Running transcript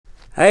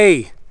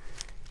Hey,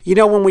 you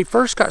know, when we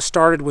first got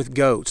started with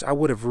goats, I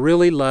would have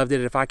really loved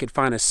it if I could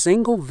find a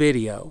single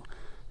video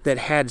that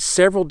had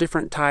several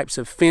different types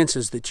of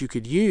fences that you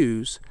could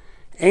use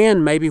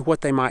and maybe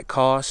what they might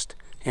cost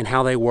and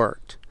how they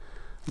worked.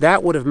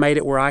 That would have made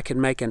it where I could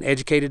make an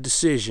educated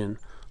decision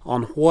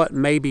on what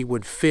maybe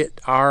would fit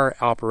our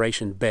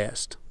operation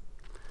best.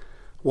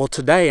 Well,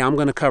 today I'm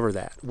going to cover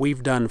that.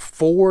 We've done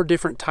 4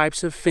 different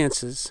types of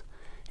fences,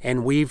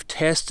 and we've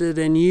tested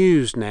and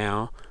used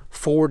now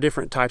 4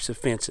 different types of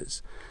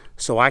fences.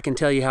 So I can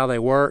tell you how they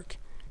work,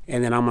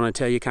 and then I'm going to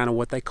tell you kind of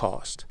what they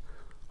cost.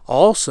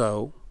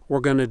 Also, we're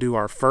going to do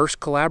our first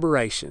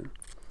collaboration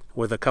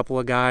with a couple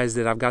of guys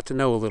that I've got to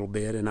know a little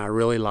bit, and I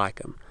really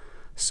like them.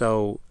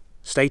 So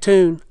stay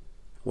tuned.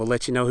 We'll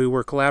let you know who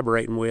we're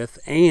collaborating with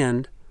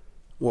and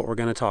what we're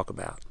going to talk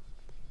about.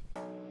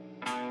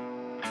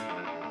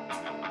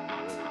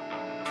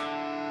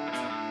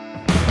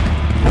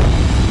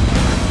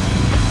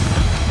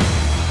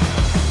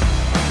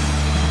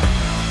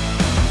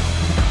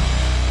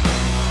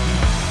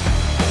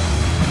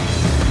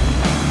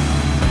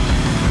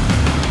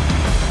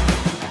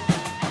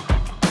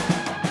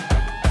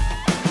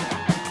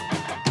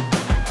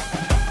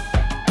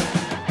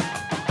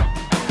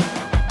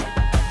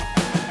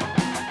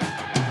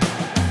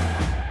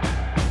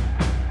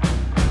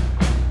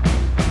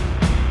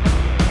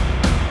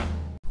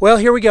 Well,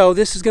 here we go.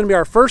 This is going to be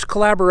our first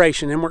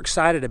collaboration, and we're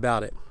excited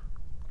about it.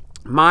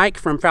 Mike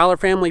from Fowler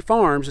Family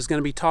Farms is going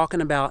to be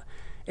talking about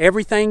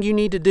everything you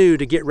need to do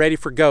to get ready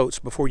for goats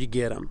before you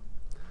get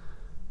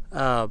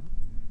them.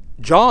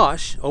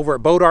 Josh over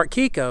at Bodart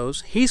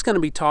Kiko's, he's going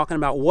to be talking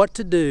about what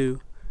to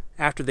do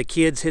after the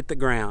kids hit the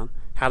ground,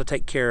 how to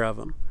take care of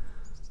them.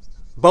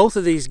 Both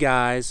of these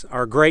guys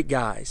are great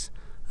guys.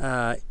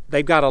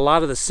 They've got a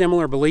lot of the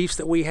similar beliefs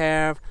that we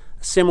have,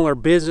 similar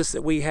business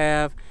that we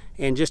have,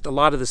 and just a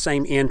lot of the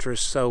same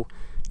interests. So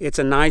it's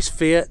a nice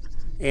fit,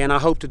 and I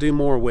hope to do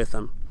more with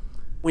them.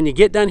 When you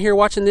get done here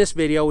watching this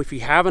video, if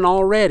you haven't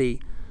already,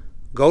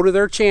 go to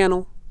their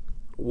channel,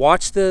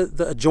 watch the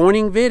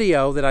adjoining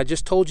video that I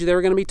just told you they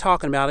were going to be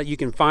talking about it. You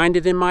can find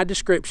it in my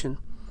description.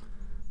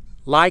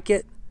 Like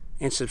it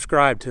and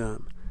subscribe to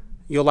them.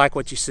 You'll like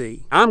what you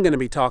see. I'm going to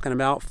be talking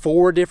about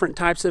 4 different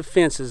types of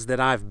fences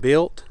that I've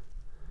built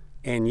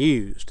and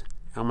used.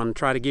 I'm going to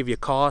try to give you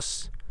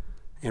costs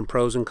and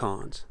pros and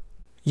cons.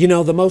 You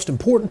know, the most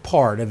important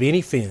part of any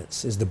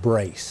fence is the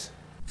brace.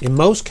 In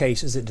most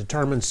cases, it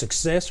determines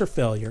success or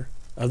failure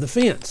of the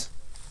fence.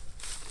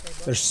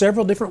 There's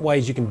several different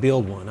ways you can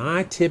build one.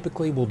 I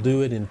typically will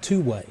do it in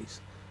 2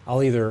 ways.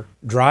 I'll either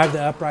drive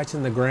the uprights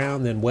in the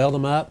ground, then weld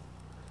them up,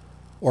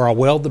 or I'll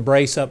weld the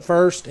brace up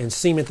first and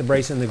cement the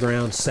brace in the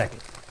ground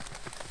second.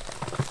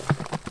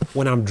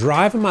 When I'm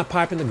driving my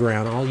pipe in the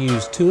ground, I'll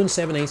use 2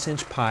 7/8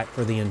 inch pipe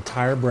for the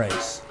entire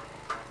brace.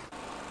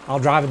 I'll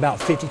drive about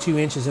 52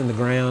 inches in the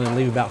ground and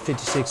leave about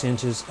 56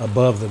 inches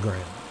above the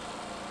ground.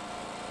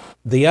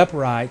 The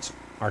uprights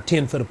are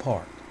 10 foot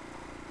apart.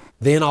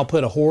 Then I'll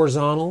put a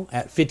horizontal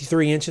at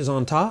 53 inches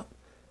on top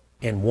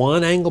and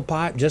 1 angle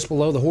pipe just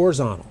below the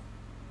horizontal.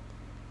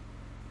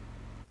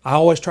 I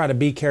always try to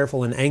be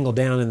careful and angle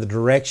down in the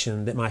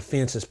direction that my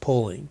fence is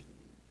pulling,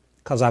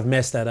 because I've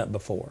messed that up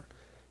before.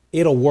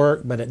 It'll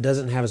work, but it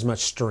doesn't have as much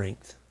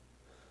strength.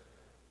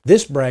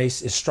 This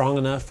brace is strong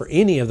enough for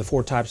any of the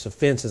 4 types of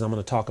fences I'm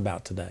going to talk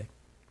about today.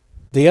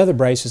 The other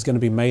brace is going to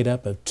be made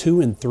up of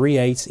 2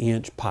 3/8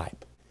 inch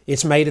pipe.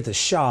 It's made at the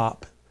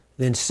shop,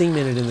 then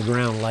cemented in the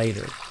ground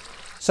later.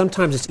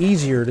 Sometimes it's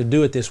easier to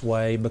do it this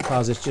way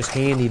because it's just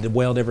handy to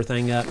weld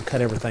everything up and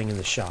cut everything in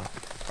the shop.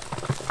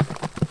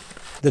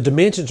 The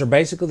dimensions are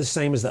basically the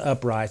same as the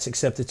uprights,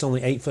 except it's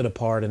only 8 foot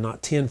apart and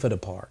not 10 foot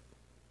apart.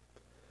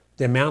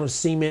 The amount of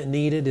cement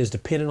needed is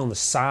dependent on the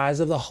size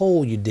of the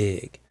hole you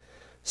dig.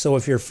 So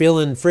if you're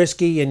feeling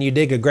frisky and you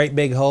dig a great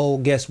big hole,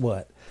 guess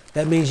what?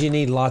 That means you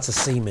need lots of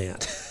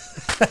cement.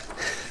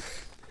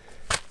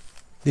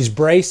 These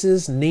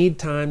braces need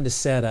time to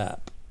set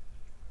up.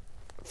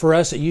 For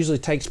us, it usually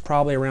takes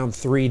probably around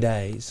 3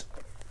 days.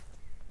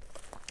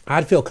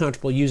 I'd feel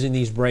comfortable using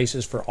these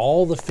braces for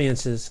all the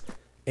fences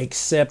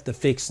except the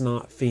fixed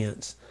knot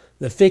fence.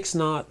 The fixed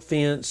knot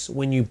fence,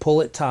 when you pull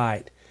it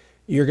tight,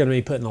 you're going to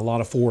be putting a lot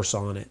of force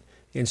on it.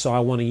 And so I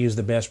want to use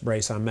the best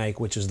brace I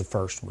make, which is the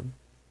first one.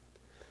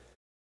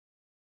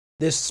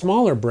 This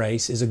smaller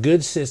brace is a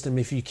good system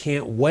if you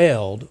can't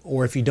weld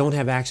or if you don't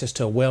have access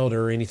to a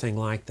welder or anything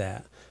like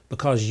that,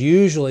 because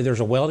usually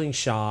there's a welding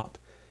shop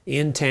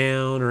in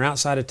town or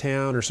outside of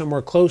town or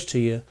somewhere close to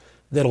you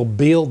that'll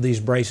build these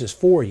braces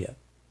for you.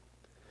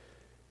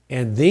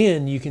 And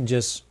then you can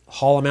just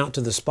haul them out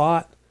to the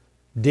spot,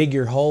 dig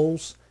your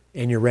holes,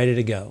 and you're ready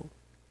to go.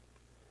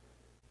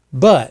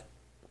 But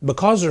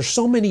because there's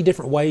so many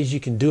different ways you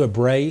can do a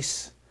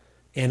brace,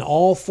 and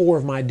all 4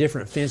 of my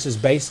different fences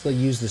basically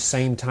use the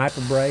same type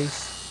of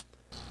brace,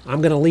 I'm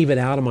going to leave it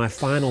out of my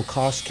final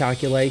cost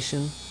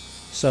calculation.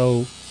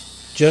 So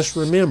just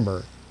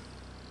remember,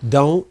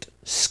 don't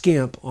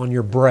skimp on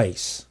your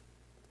brace.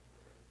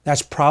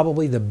 That's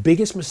probably the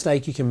biggest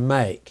mistake you can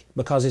make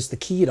because it's the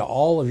key to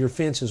all of your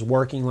fences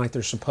working like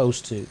they're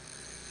supposed to.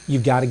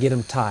 You've got to get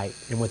them tight,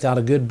 and without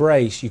a good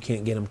brace, you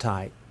can't get them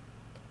tight.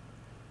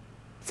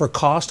 For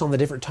cost on the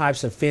different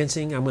types of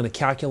fencing, I'm going to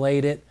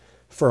calculate it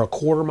for a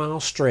 1/4 mile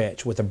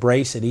stretch with a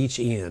brace at each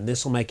end.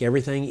 This will make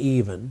everything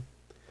even.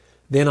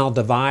 Then I'll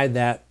divide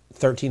that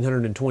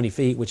 1,320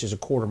 feet, which is a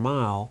 1/4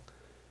 mile,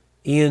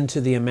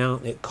 into the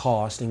amount it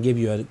costs and give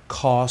you a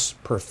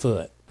cost per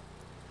foot.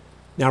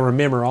 Now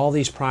remember, all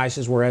these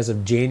prices were as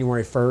of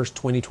January 1st,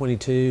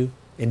 2022,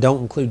 and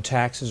don't include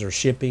taxes or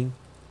shipping.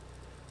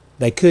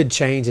 They could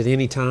change at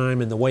any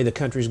time, and the way the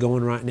country's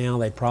going right now,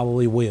 they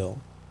probably will.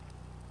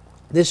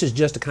 This is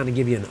just to kind of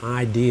give you an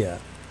idea,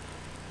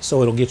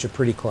 so it'll get you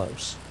pretty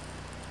close.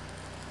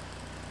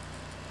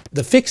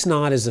 The fixed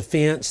knot is a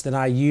fence that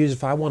I use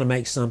if I want to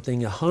make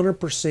something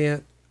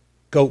 100%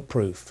 goat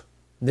proof.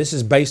 This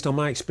is based on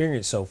my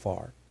experience so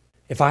far.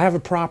 If I have a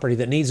property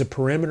that needs a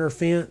perimeter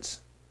fence,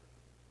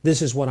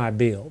 this is what I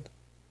build.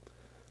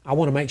 I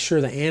want to make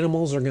sure the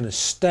animals are going to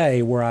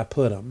stay where I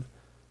put them.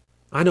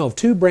 I know of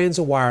 2 brands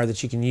of wire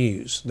that you can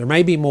use. There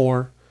may be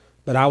more,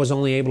 but I was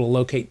only able to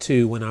locate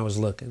 2 when I was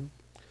looking.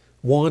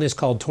 One is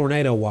called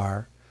Tornado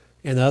Wire,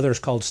 and the other is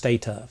called Stay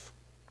Tough.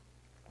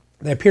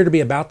 They appear to be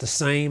about the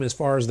same as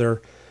far as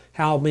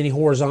how many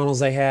horizontals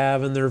they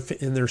have and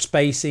their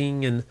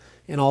spacing and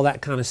all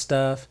that kind of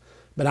stuff.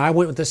 But I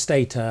went with the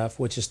Stay Tough,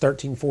 which is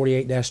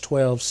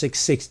 1348-12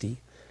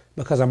 660,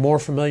 because I'm more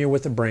familiar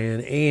with the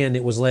brand and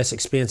it was less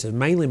expensive,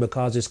 mainly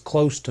because it's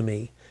close to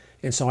me.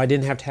 And so I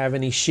didn't have to have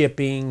any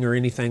shipping or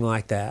anything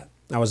like that.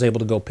 I was able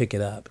to go pick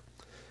it up.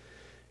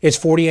 It's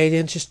 48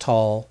 inches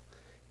tall.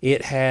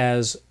 It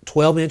has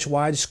 12-inch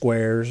wide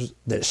squares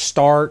that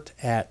start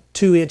at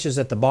 2 inches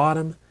at the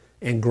bottom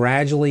and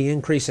gradually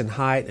increase in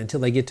height until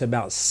they get to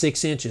about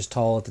 6 inches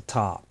tall at the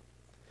top.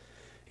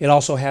 It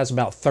also has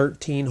about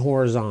 13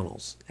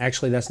 horizontals.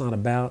 Actually, that's not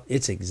about,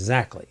 it's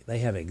exactly. They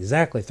have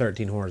exactly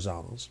 13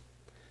 horizontals.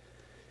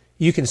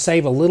 You can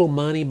save a little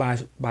money by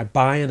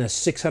buying a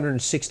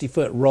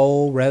 660-foot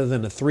roll rather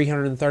than a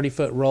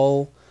 330-foot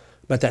roll,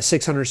 but that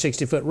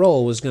 660-foot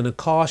roll is going to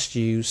cost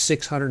you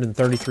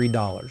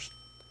 $633.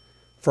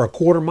 For a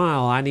 1/4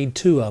 mile, I need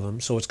 2 of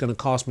them, so it's going to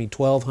cost me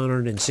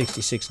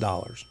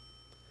 $1,266.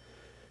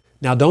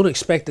 Now, don't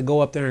expect to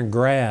go up there and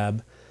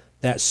grab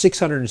that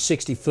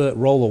 660-foot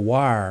roll of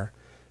wire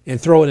and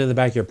throw it in the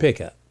back of your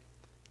pickup.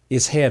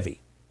 It's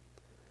heavy.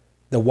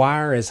 The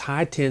wire is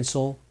high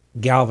tensile,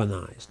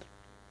 galvanized.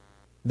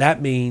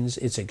 That means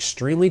it's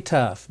extremely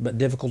tough but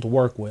difficult to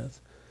work with.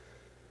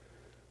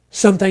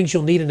 Some things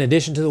you'll need in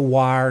addition to the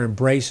wire and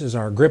braces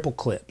are gripple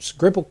clips.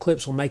 Gripple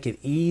clips will make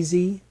it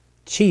cheesy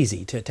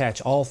to attach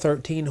all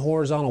 13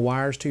 horizontal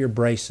wires to your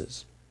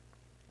braces.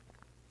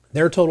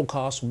 Their total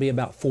cost will be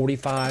about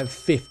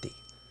 $45.50.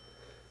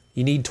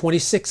 You need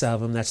 26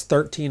 of them. That's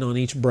 13 on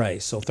each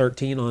brace, so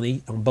 13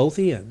 on both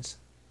ends.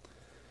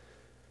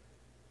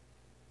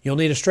 You'll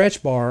need a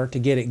stretch bar to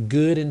get it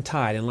good and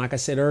tight. And like I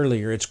said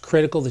earlier, it's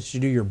critical that you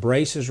do your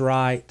braces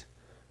right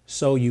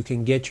so you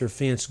can get your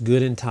fence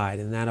good and tight.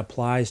 And that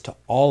applies to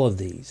all of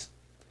these.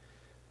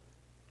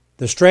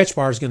 The stretch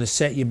bar is going to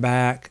set you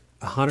back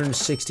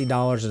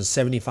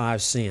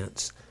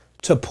 $160.75.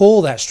 To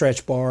pull that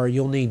stretch bar,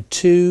 you'll need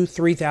 2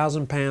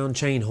 3,000-pound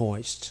chain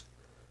hoists.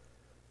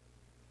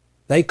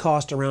 They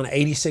cost around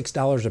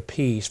 $86 a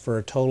piece for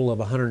a total of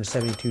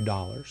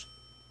 $172.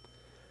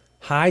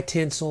 High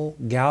tensile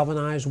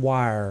galvanized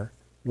wire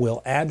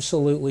will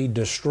absolutely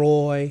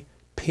destroy,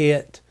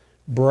 pit,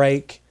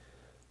 break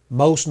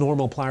most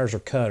normal pliers or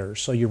cutters.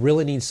 So you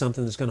really need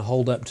something that's going to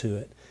hold up to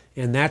it.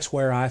 And that's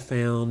where I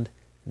found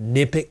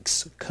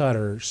Knipex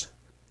cutters.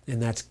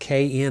 And that's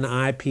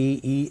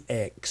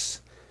Knipex.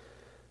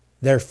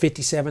 They're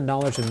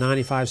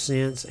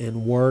 $57.95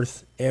 and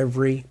worth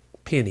every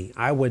penny.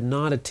 I would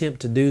not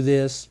attempt to do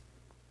this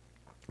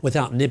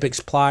without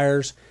Knipex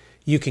pliers.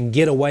 You can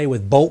get away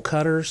with bolt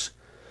cutters,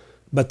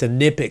 but the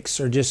Knipex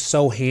are just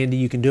so handy.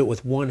 You can do it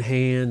with one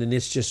hand, and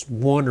it's just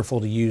wonderful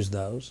to use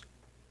those.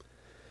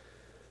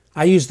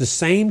 I use the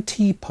same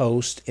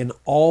T-post in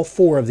all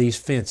 4 of these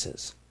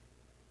fences.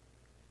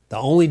 The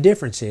only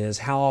difference is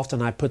how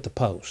often I put the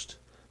post.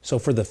 So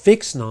for the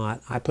fixed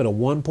knot, I put a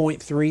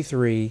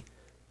 1.33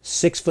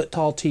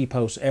 6-foot-tall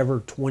T-post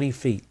every 20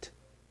 feet.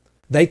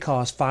 They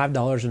cost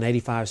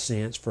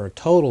 $5.85 for a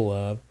total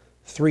of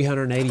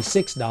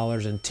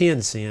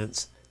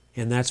 $386.10,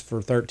 and that's for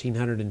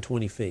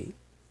 1,320 feet.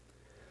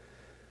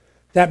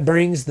 That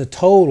brings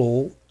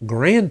the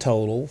grand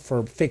total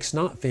for fixed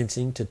knot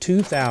fencing to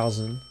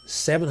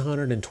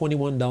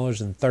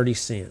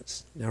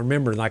 $2,721.30. Now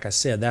remember, like I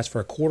said, that's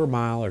for a 1/4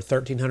 mile or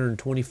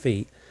 1,320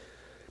 feet.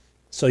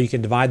 So you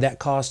can divide that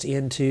cost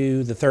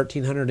into the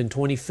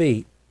 1,320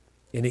 feet,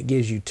 and it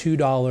gives you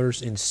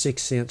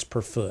 $2.06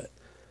 per foot.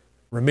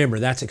 Remember,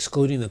 that's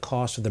excluding the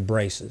cost of the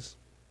braces.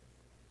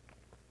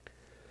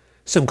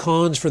 Some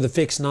cons for the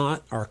fixed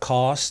knot are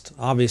cost,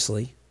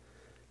 obviously.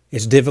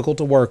 It's difficult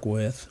to work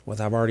with,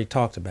 what I've already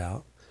talked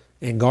about.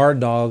 And guard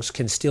dogs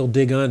can still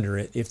dig under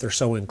it if they're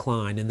so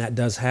inclined, and that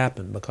does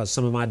happen because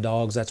some of my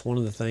dogs, that's one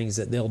of the things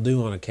that they'll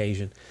do on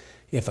occasion.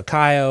 If a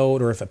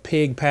coyote or if a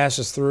pig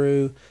passes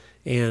through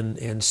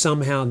and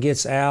somehow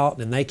gets out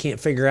and they can't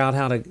figure out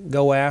how to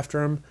go after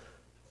them,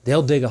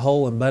 they'll dig a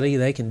hole, and buddy,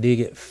 they can dig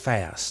it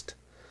fast.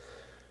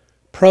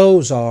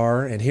 Pros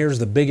are, and here's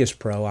the biggest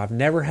pro, I've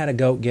never had a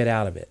goat get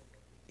out of it,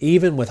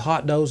 even with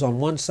hot does on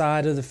one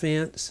side of the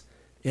fence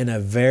and a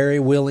very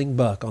willing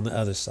buck on the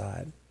other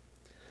side.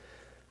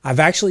 I've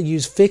actually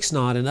used fixed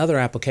knot in other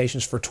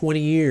applications for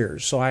 20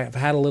 years, so I've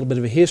had a little bit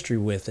of a history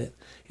with it,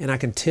 and I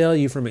can tell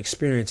you from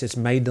experience it's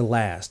made to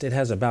last. It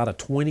has about a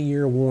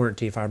 20-year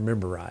warranty if I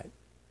remember right.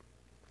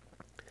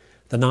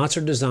 The knots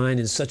are designed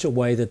in such a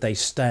way that they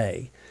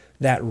stay.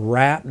 That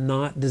wrap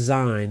knot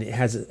design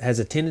has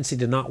a tendency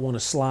to not want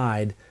to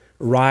slide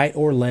right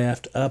or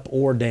left, up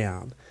or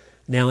down.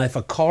 Now if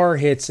a car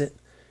hits it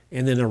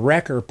and then a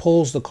wrecker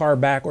pulls the car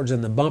backwards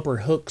and the bumper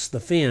hooks the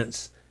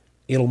fence,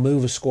 it'll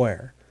move a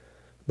square.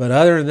 But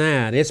other than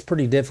that, it's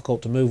pretty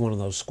difficult to move one of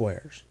those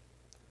squares.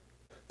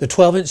 The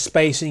 12-inch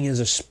spacing is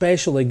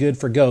especially good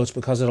for goats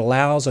because it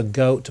allows a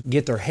goat to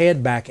get their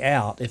head back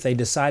out if they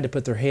decide to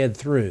put their head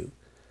through.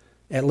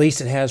 At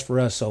least it has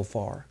for us so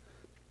far.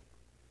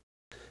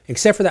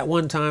 Except for that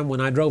one time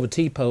when I drove a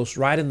T-post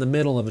right in the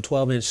middle of a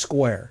 12-inch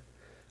square,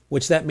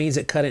 which that means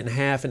it cut it in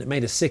half and it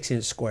made a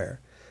 6-inch square.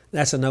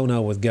 That's a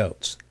no-no with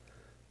goats.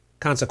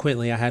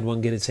 Consequently, I had one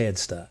get its head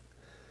stuck.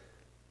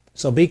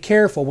 So be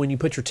careful when you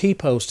put your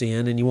T-post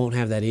in and you won't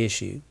have that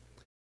issue.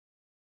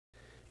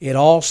 It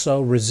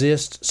also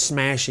resists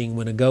smashing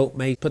when a goat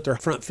may put their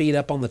front feet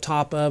up on the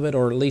top of it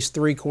or at least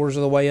 3/4 of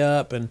the way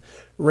up and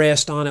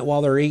rest on it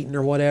while they're eating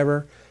or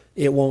whatever.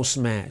 It won't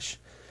smash.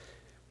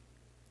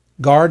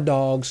 Guard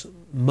dogs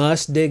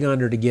must dig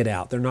under to get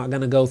out. They're not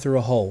going to go through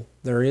a hole.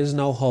 There is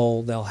no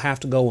hole. They'll have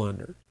to go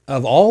under.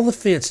 Of all the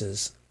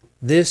fences,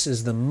 this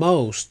is the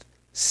most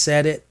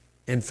set it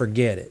and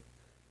forget it,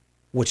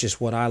 which is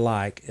what I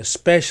like,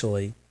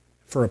 especially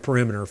for a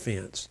perimeter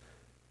fence.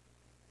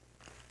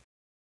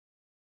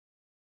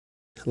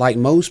 Like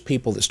most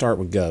people that start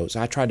with goats,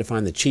 I tried to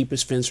find the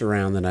cheapest fence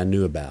around that I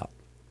knew about.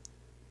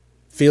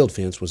 Field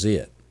fence was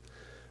it.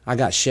 I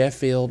got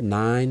Sheffield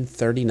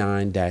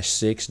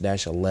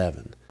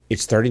 939-6-11.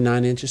 It's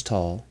 39 inches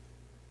tall,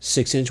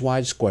 6-inch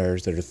wide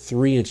squares that are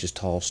 3 inches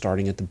tall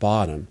starting at the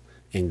bottom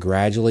and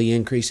gradually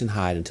increase in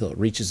height until it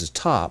reaches the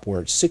top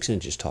where it's 6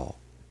 inches tall.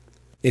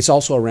 It's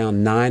also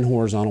around 9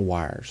 horizontal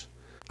wires.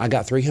 I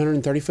got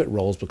 330-foot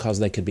rolls because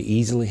they could be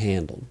easily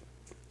handled.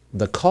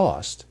 The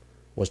cost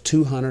was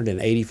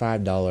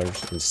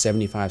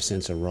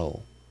 $285.75 a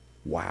roll.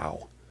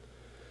 Wow.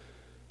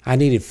 I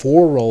needed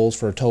 4 rolls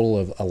for a total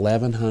of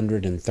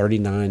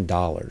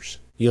 $1,139.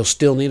 You'll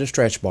still need a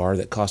stretch bar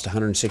that cost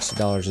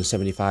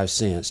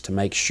 $160.75 to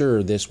make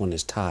sure this one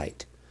is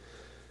tight.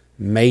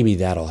 Maybe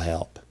that'll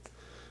help.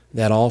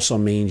 That also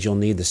means you'll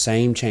need the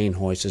same chain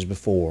hoist as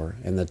before,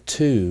 and the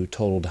two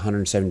totaled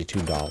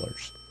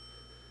 $172.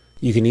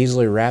 You can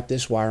easily wrap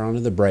this wire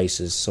onto the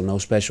braces so no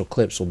special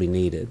clips will be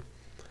needed.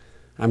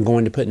 I'm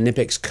going to put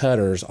Nippex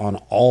cutters on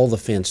all the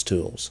fence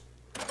tools.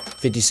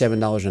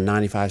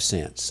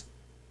 $57.95.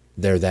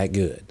 They're that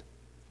good,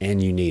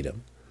 and you need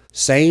them.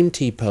 Same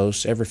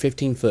T-posts every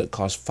 15 foot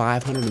cost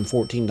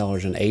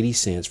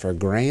 $514.80 for a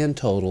grand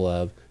total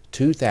of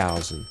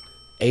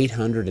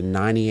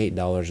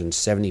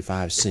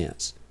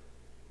 $2,898.75.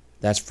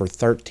 That's for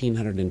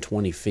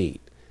 1,320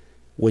 feet,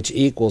 which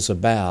equals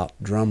about,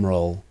 drum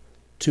roll,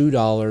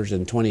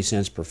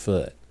 $2.20 per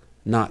foot,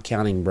 not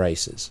counting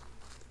braces.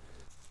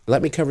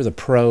 Let me cover the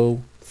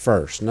pro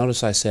first.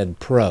 Notice I said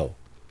pro,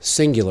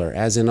 singular,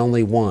 as in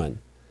only one.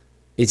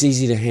 It's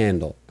easy to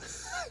handle.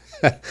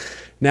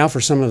 Now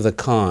for some of the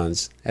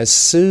cons. As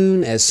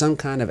soon as some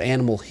kind of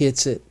animal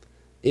hits it,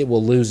 it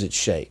will lose its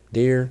shape.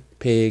 Deer,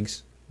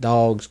 pigs,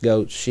 dogs,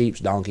 goats, sheep,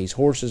 donkeys,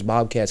 horses,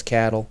 bobcats,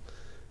 cattle,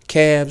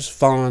 calves,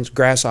 fawns,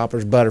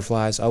 grasshoppers,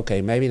 butterflies.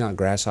 Okay, maybe not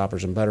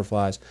grasshoppers and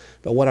butterflies,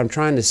 but what I'm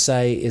trying to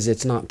say is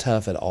it's not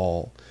tough at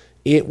all.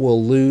 It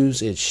will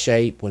lose its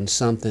shape when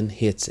something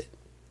hits it.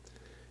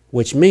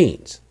 Which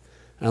means,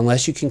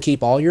 unless you can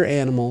keep all your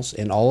animals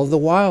and all of the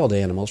wild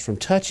animals from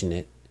touching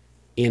it,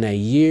 in a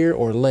year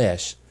or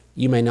less,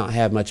 you may not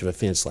have much of a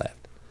fence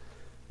left.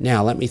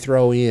 Now, let me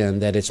throw in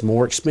that it's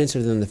more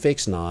expensive than the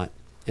fixed knot,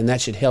 and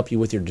that should help you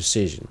with your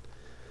decision.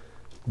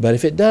 But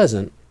if it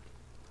doesn't,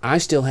 I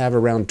still have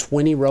around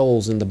 20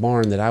 rolls in the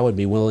barn that I would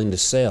be willing to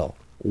sell.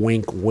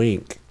 Wink,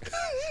 wink.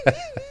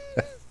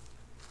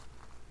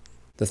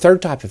 The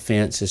third type of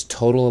fence is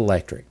total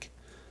electric.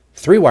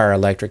 3-wire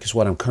electric is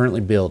what I'm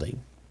currently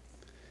building.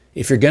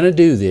 If you're going to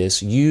do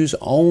this, use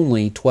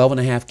only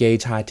 12.5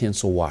 gauge high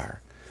tensile wire.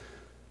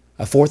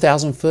 A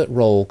 4,000 foot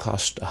roll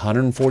costs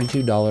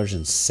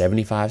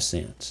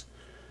 $142.75.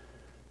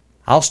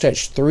 I'll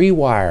stretch 3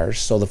 wires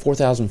so the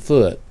 4,000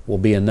 foot will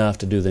be enough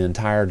to do the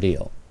entire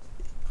deal.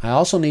 I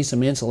also need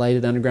some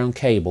insulated underground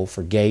cable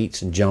for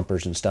gates and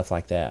jumpers and stuff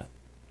like that.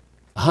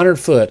 100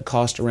 foot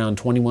cost around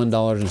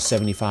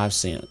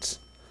 $21.75.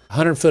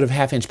 100 foot of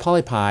 1/2 inch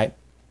poly pipe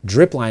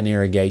Drip line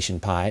irrigation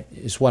pipe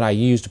is what I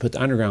use to put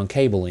the underground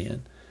cable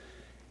in,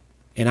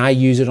 and I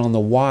use it on the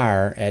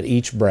wire at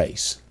each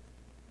brace.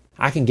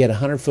 I can get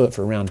 100 foot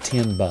for around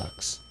 10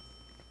 bucks.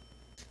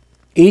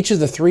 Each of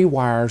the 3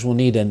 wires will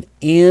need an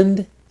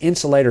end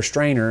insulator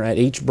strainer at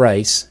each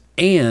brace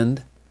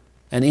and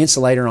an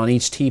insulator on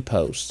each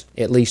T-post,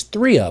 at least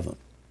 3 of them,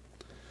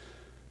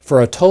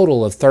 for a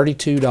total of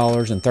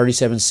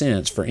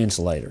 $32.37 for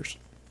insulators.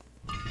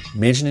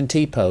 Mentioning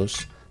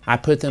T-posts, I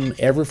put them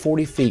every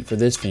 40 feet for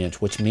this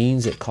fence, which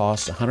means it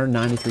costs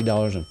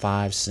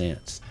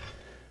 $193.05.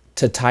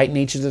 To tighten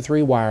each of the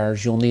 3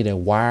 wires, you'll need a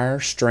wire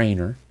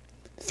strainer.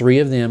 3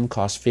 of them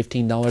cost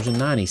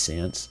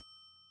 $15.90.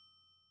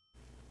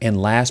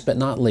 And last but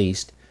not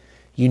least,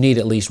 you need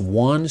at least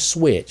 1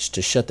 switch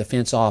to shut the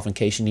fence off in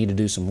case you need to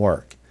do some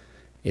work.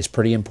 It's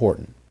pretty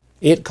important.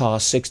 It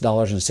costs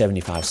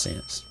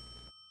 $6.75.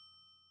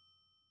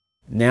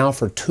 Now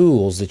for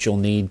tools that you'll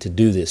need to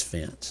do this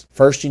fence.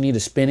 First, you need a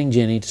spinning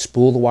jenny to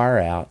spool the wire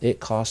out. It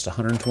costs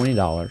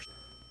 $120.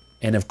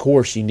 And of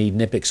course, you need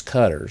Knipex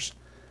cutters.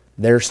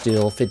 They're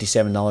still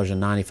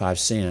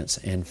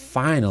 $57.95. And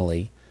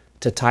finally,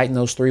 to tighten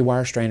those 3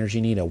 wire strainers,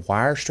 you need a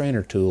wire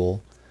strainer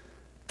tool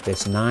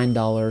that's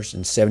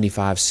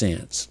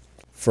 $9.75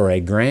 for a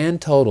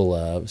grand total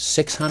of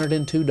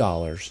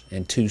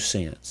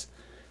 $602.02,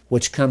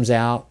 which comes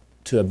out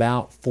to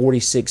about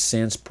 46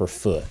 cents per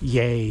foot.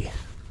 Yay.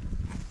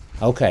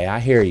 Okay, I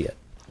hear you.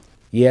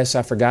 Yes,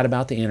 I forgot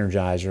about the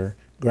Energizer,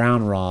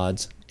 ground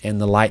rods, and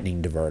the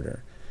lightning diverter.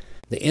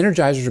 The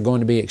Energizers are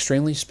going to be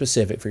extremely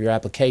specific for your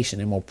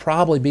application and will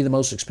probably be the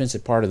most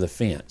expensive part of the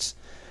fence.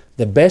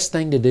 The best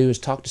thing to do is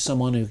talk to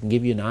someone who can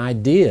give you an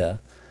idea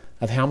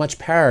of how much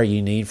power you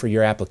need for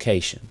your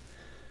application.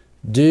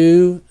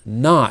 Do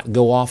not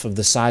go off of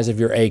the size of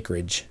your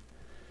acreage.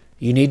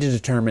 You need to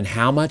determine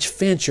how much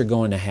fence you're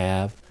going to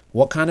have,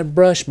 what kind of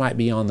brush might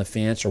be on the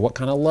fence or what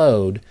kind of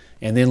load,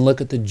 and then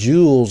look at the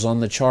joules on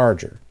the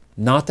charger,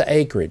 not the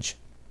acreage.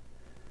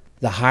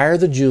 The higher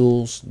the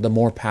joules, the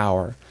more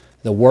power.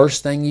 The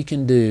worst thing you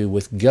can do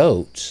with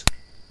goats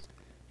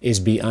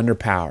is be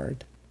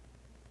underpowered.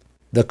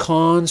 The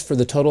cons for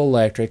the Total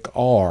Electric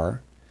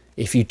are,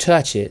 if you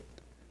touch it,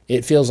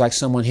 it feels like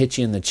someone hit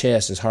you in the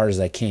chest as hard as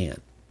they can.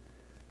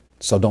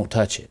 So don't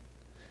touch it.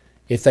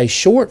 If they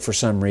short for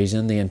some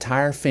reason, the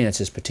entire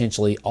fence is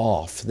potentially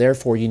off.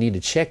 Therefore, you need to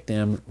check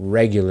them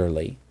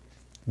regularly.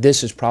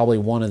 This is probably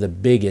one of the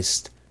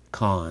biggest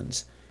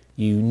cons.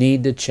 You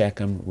need to check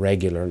them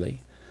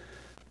regularly.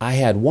 I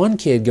had one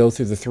kid go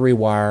through the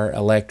 3-wire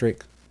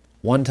electric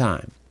one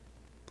time.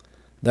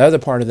 The other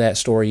part of that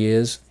story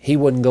is he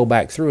wouldn't go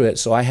back through it,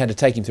 so I had to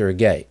take him through a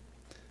gate.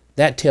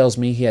 That tells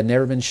me he had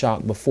never been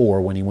shocked before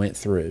when he went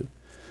through.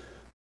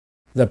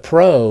 The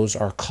pros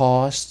are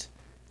cost,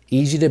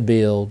 easy to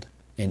build,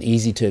 and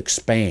easy to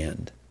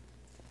expand.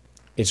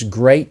 It's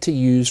great to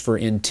use for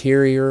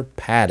interior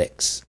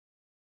paddocks.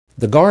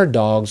 The guard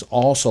dogs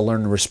also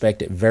learn to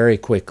respect it very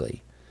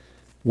quickly,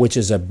 which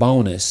is a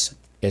bonus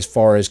as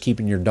far as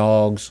keeping your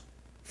dogs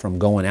from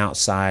going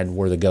outside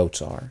where the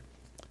goats are.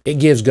 It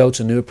gives goats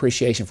a new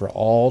appreciation for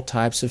all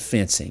types of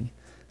fencing.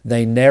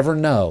 They never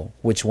know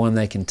which one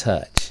they can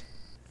touch.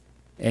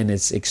 And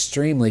it's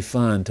extremely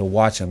fun to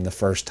watch them the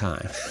first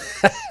time.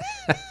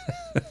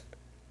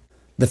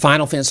 The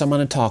final fence I'm going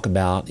to talk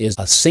about is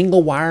a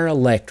single wire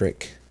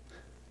electric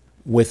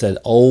with an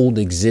old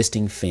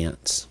existing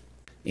fence.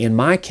 In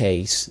my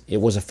case,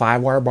 it was a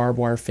 5-wire barbed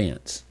wire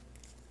fence.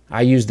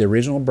 I used the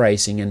original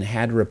bracing and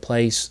had to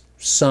replace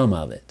some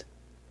of it.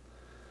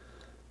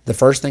 The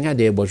first thing I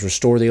did was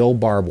restore the old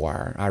barbed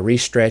wire. I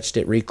restretched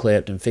it,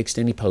 reclipped, and fixed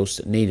any posts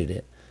that needed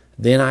it.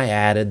 Then I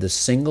added the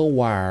single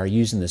wire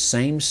using the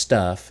same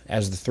stuff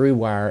as the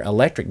 3-wire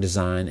electric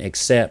design,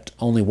 except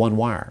only 1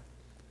 wire.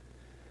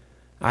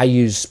 I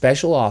used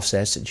special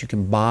offsets that you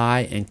can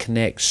buy and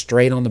connect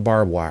straight on the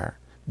barbed wire.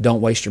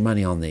 Don't waste your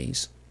money on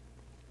these.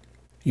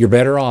 You're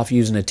better off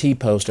using a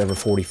T-post every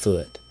 40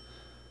 foot.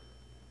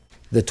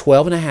 The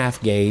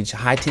 12.5 gauge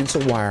high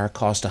tensile wire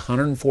cost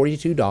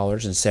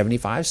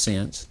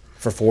 $142.75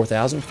 for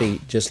 4,000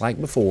 feet, just like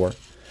before,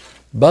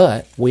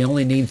 but we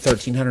only need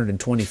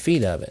 1,320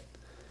 feet of it.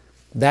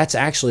 That's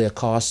actually a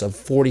cost of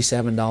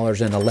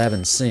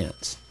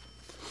 $47.11.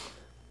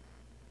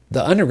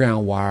 The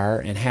underground wire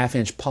and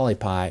 1/2-inch poly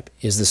pipe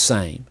is the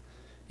same.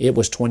 It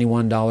was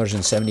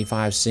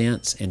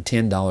 $21.75 and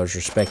 $10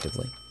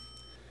 respectively.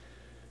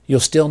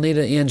 You'll still need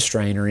an end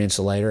strainer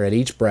insulator at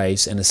each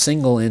brace and a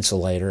single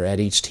insulator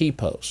at each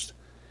T-post.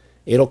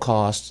 It'll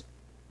cost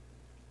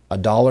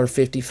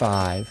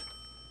 $1.55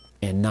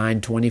 and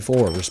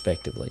 $9.24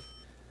 respectively.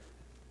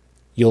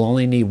 You'll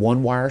only need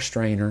 1 wire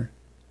strainer,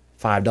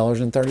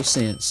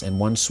 $5.30, and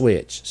 1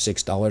 switch,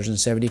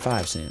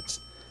 $6.75.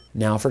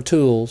 Now for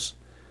tools.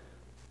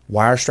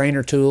 Wire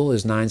strainer tool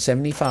is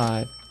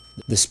 $9.75.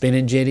 The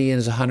spinning jenny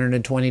is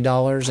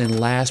 $120. And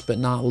last but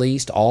not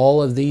least,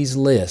 all of these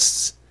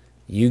lists,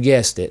 you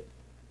guessed it,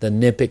 the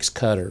Knipex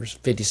cutters,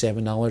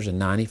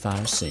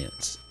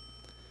 $57.95.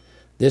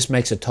 This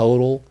makes a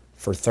total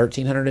for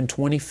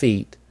 1,320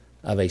 feet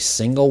of a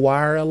single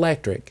wire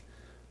electric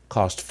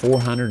cost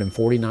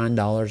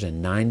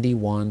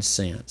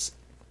 $449.91.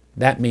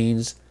 That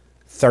means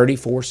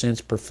 34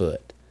 cents per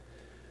foot.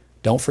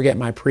 Don't forget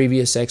my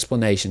previous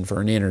explanation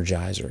for an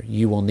energizer.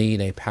 You will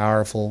need a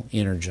powerful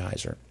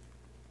energizer.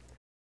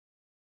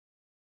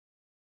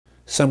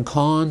 Some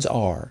cons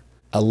are: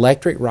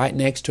 electric right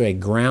next to a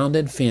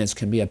grounded fence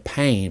can be a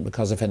pain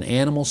because if an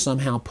animal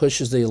somehow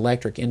pushes the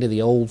electric into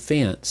the old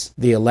fence,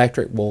 the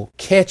electric will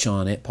catch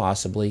on it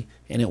possibly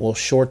and it will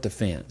short the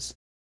fence.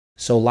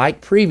 So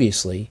like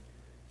previously,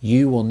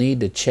 you will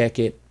need to check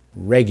it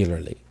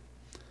regularly.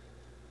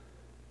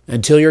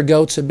 Until your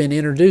goats have been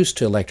introduced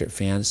to electric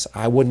fence,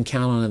 I wouldn't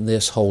count on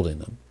this holding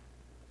them.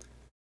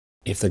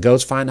 If the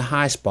goats find a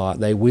high spot,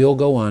 they will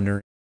go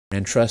under,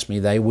 and trust me,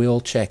 they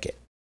will check it.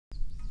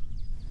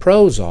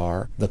 Pros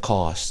are the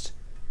cost.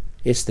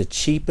 It's the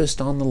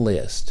cheapest on the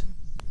list.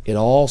 It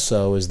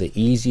also is the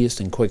easiest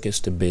and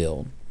quickest to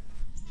build.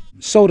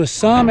 So to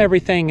sum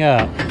everything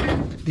up,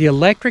 the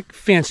electric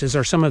fences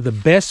are some of the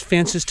best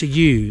fences to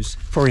use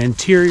for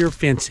interior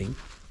fencing.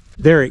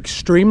 They're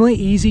extremely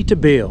easy to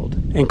build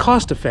and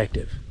cost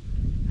effective.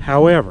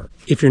 However,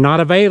 if you're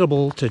not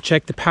available to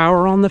check the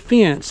power on the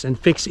fence and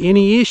fix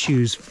any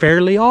issues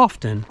fairly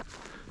often,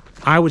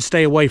 I would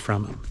stay away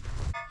from them.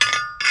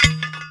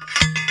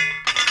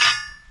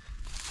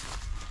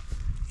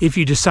 If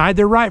you decide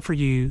they're right for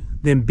you,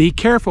 then be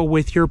careful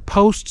with your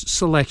post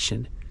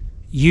selection.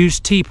 Use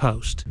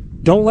T-post.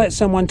 Don't let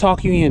someone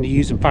talk you into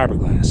using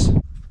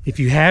fiberglass. If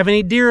you have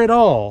any deer at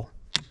all,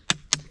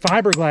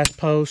 fiberglass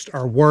posts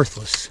are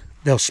worthless.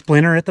 They'll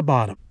splinter at the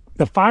bottom.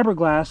 The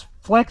fiberglass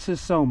flexes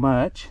so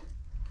much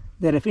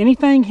that if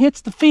anything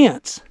hits the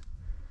fence,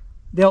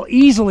 they'll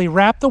easily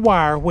wrap the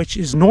wire, which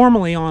is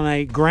normally on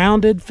a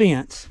grounded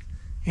fence,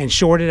 and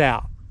short it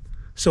out.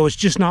 So it's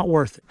just not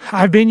worth it.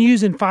 I've been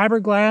using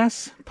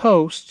fiberglass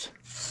posts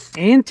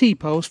and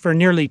T-posts for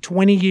nearly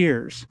 20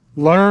 years.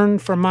 Learn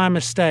from my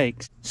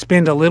mistakes.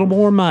 Spend a little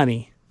more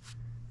money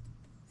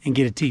and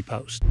get a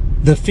T-post.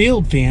 The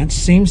field fence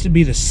seems to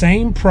be the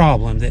same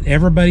problem that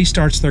everybody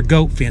starts their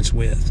goat fence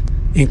with,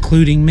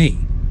 including me.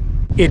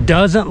 It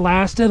doesn't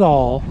last at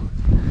all.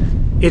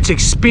 It's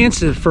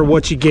expensive for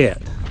what you get.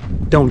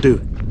 Don't do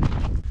it.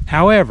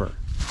 However,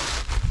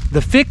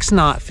 the fix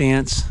knot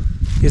fence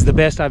is the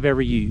best I've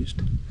ever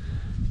used.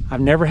 I've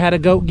never had a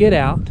goat get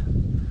out.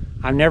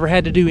 I've never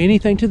had to do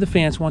anything to the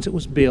fence once it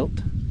was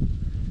built.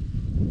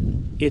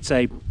 It's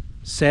a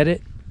set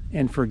it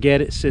and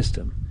forget it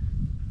system.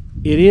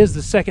 It is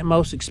the second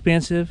most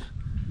expensive,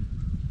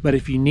 but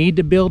if you need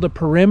to build a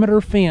perimeter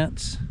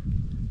fence,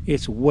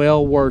 it's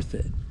well worth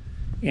it.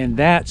 And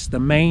that's the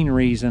main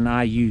reason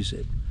I use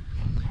it.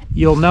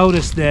 You'll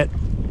notice that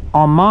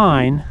on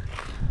mine,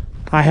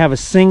 I have a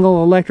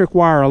single electric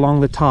wire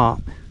along the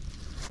top.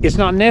 It's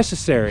not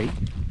necessary,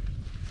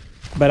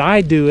 but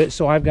I do it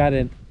so I've got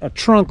a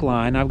trunk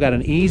line. I've got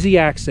an easy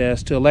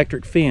access to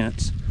electric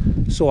fence.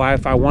 So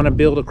if I want to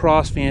build a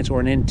cross fence or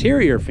an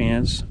interior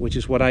fence, which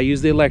is what I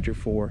use the electric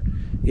for,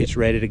 it's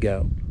ready to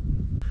go.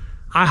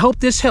 I hope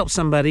this helps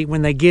somebody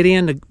when they get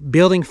into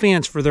building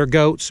fence for their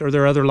goats or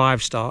their other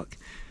livestock.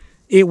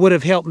 It would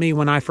have helped me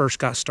when I first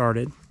got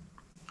started.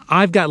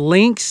 I've got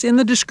links in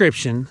the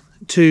description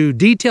to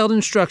detailed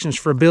instructions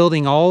for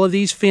building all of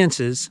these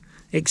fences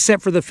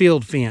except for the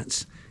field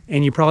fence,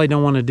 and you probably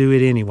don't want to do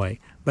it anyway.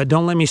 But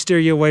don't let me steer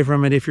you away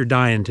from it if you're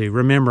dying to.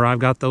 Remember, I've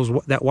got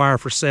that wire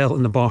for sale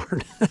in the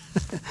barn.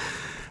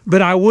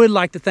 But I would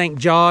like to thank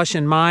Josh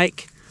and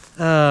Mike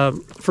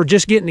for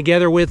just getting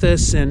together with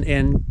us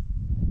and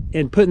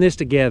putting this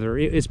together.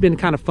 It's been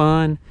kind of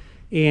fun.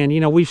 And, you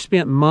know, we've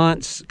spent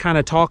months kind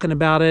of talking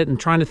about it and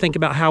trying to think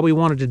about how we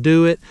wanted to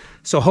do it.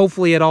 So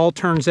hopefully it all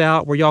turns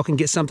out where y'all can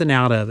get something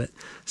out of it.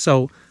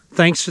 So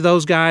thanks to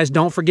those guys.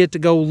 Don't forget to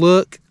go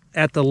look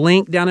at the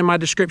link down in my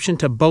description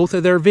to both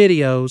of their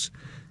videos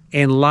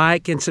and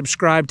like and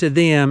subscribe to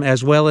them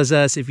as well as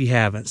us if you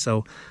haven't.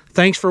 So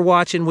thanks for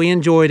watching. We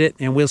enjoyed it,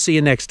 and we'll see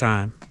you next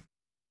time.